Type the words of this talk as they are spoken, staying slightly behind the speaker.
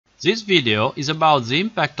This video is about the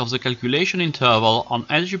impact of the calculation interval on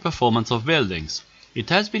energy performance of buildings.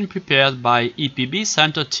 It has been prepared by EPB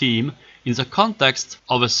Center team in the context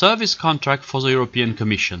of a service contract for the European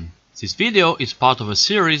Commission. This video is part of a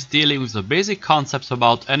series dealing with the basic concepts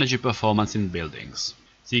about energy performance in buildings.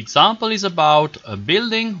 The example is about a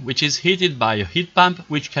building which is heated by a heat pump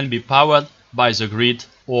which can be powered by the grid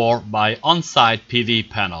or by on-site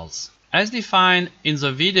PV panels. As defined in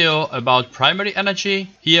the video about primary energy,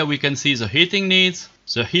 here we can see the heating needs,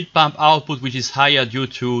 the heat pump output which is higher due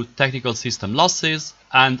to technical system losses,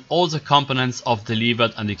 and all the components of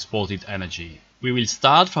delivered and exported energy. We will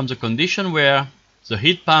start from the condition where the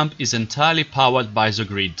heat pump is entirely powered by the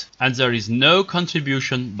grid and there is no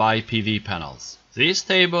contribution by PV panels. These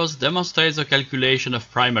tables demonstrate the calculation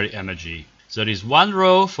of primary energy. There is one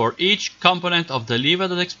row for each component of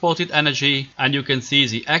delivered and exported energy, and you can see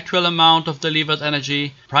the actual amount of delivered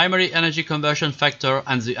energy, primary energy conversion factor,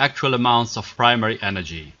 and the actual amounts of primary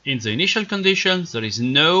energy. In the initial conditions, there is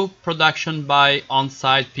no production by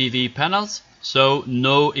on-site PV panels, so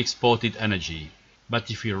no exported energy.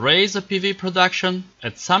 But if we raise the PV production,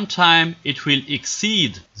 at some time it will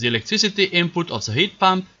exceed the electricity input of the heat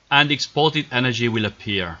pump, and exported energy will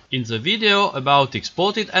appear. In the video about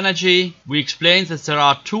exported energy, we explained that there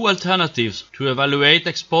are two alternatives to evaluate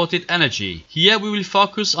exported energy. Here we will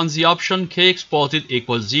focus on the option K exported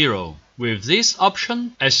equals 0. With this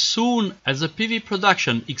option, as soon as the PV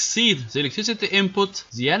production exceeds the electricity input,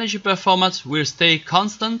 the energy performance will stay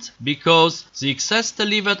constant because the excess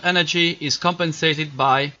delivered energy is compensated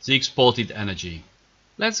by the exported energy.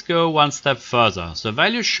 Let's go one step further. The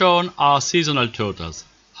values shown are seasonal totals.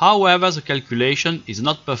 However, the calculation is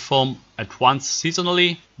not performed at once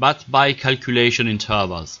seasonally, but by calculation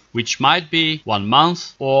intervals, which might be 1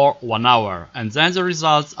 month or 1 hour, and then the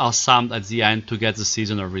results are summed at the end to get the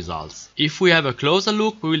seasonal results. If we have a closer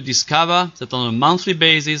look, we will discover that on a monthly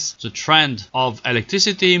basis, the trend of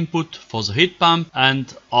electricity input for the heat pump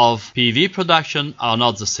and of PV production are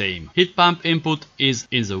not the same. Heat pump input is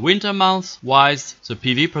in the winter months, whilst the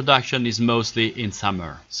PV production is mostly in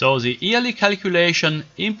summer. So the yearly calculation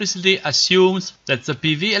implicitly assumes that the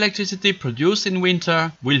PV electricity produced in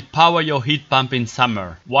winter will power your heat pump in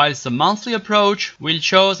summer, whilst the monthly approach will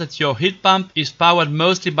show that your heat pump is powered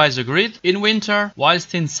mostly by the grid in winter,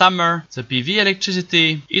 whilst in summer the PV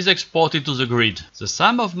electricity is exported to the grid. The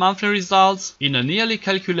sum of monthly results in a yearly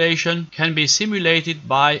calculation can be simulated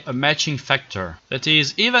by a matching factor. That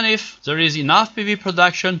is, even if there is enough PV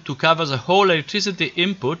production to cover the whole electricity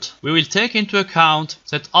input, we will take into account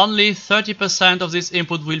that only 30% of this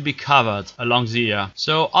input will be covered along the year.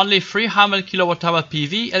 So only 300 kWh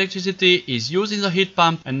PV electricity is used in the heat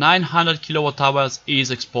pump and 900 kWh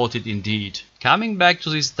is exported indeed. Coming back to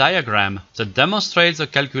this diagram that demonstrates the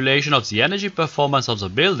calculation of the energy performance of the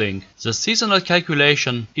building, the seasonal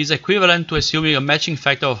calculation is equivalent to assuming a matching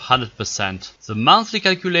factor of 100%. The monthly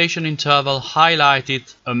calculation interval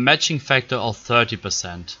highlighted a matching factor of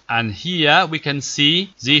 30%. And here we can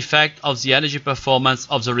see the effect of the energy performance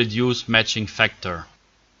of the reduced matching factor.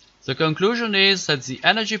 The conclusion is that the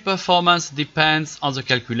energy performance depends on the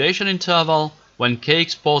calculation interval when K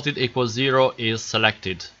exported equals 0 is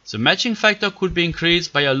selected. The matching factor could be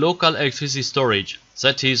increased by a local electricity storage,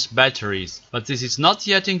 that is batteries, but this is not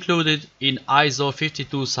yet included in ISO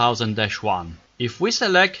 52000-1. If we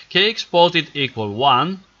select K exported equal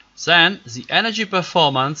 1, then the energy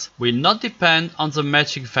performance will not depend on the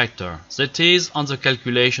matching factor, that is, on the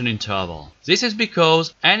calculation interval. This is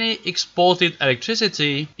because any exported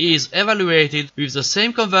electricity is evaluated with the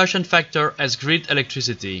same conversion factor as grid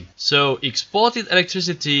electricity. So exported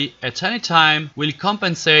electricity at any time will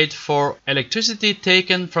compensate for electricity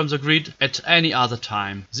taken from the grid at any other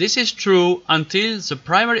time. This is true until the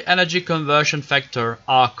primary energy conversion factor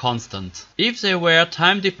are constant. If they were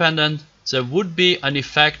time dependent, there would be an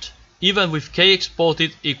effect even with K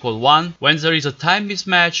exported equal 1 when there is a time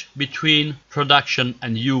mismatch between production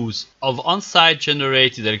and use of on-site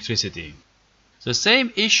generated electricity. The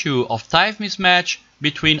same issue of time mismatch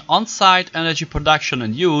between on-site energy production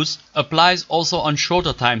and use applies also on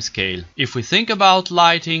shorter time scale. If we think about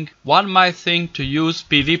lighting, one might think to use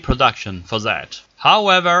PV production for that.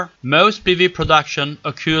 However, most PV production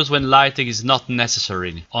occurs when lighting is not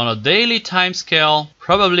necessary. On a daily timescale,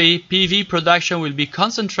 probably PV production will be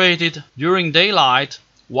concentrated during daylight,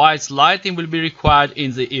 whilst lighting will be required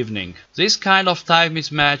in the evening. This kind of time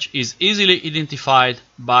mismatch is easily identified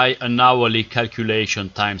by an hourly calculation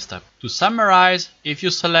time step. To summarize, if you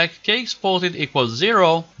select K exported equals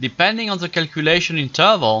 0, depending on the calculation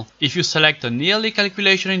interval, if you select a yearly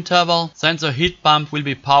calculation interval, then the heat pump will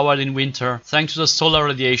be powered in winter thanks to the solar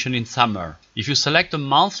radiation in summer. If you select a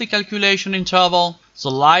monthly calculation interval,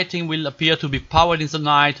 the lighting will appear to be powered in the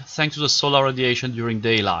night thanks to the solar radiation during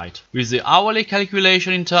daylight. With the hourly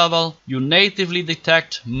calculation interval, you natively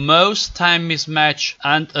detect most time mismatch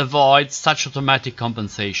and avoid such automatic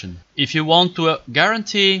compensation. If you want to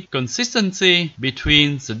guarantee consistency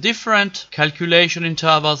between the different calculation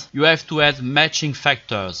intervals, you have to add matching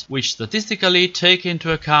factors, which statistically take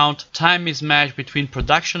into account time mismatch between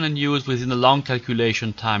production and use within a long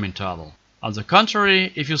calculation time interval. On the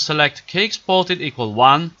contrary, if you select k exported equal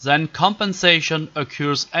 1, then compensation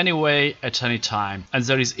occurs anyway at any time, and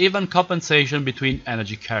there is even compensation between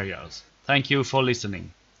energy carriers. Thank you for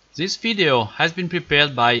listening. This video has been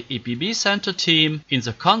prepared by EPB Center team in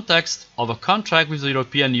the context of a contract with the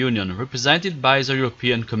European Union represented by the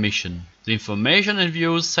European Commission. The information and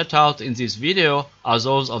views set out in this video are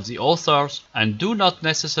those of the authors and do not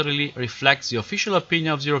necessarily reflect the official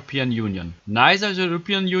opinion of the European Union. Neither the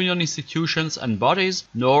European Union institutions and bodies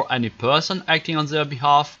nor any person acting on their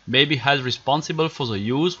behalf may be held responsible for the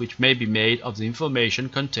use which may be made of the information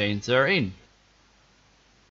contained therein.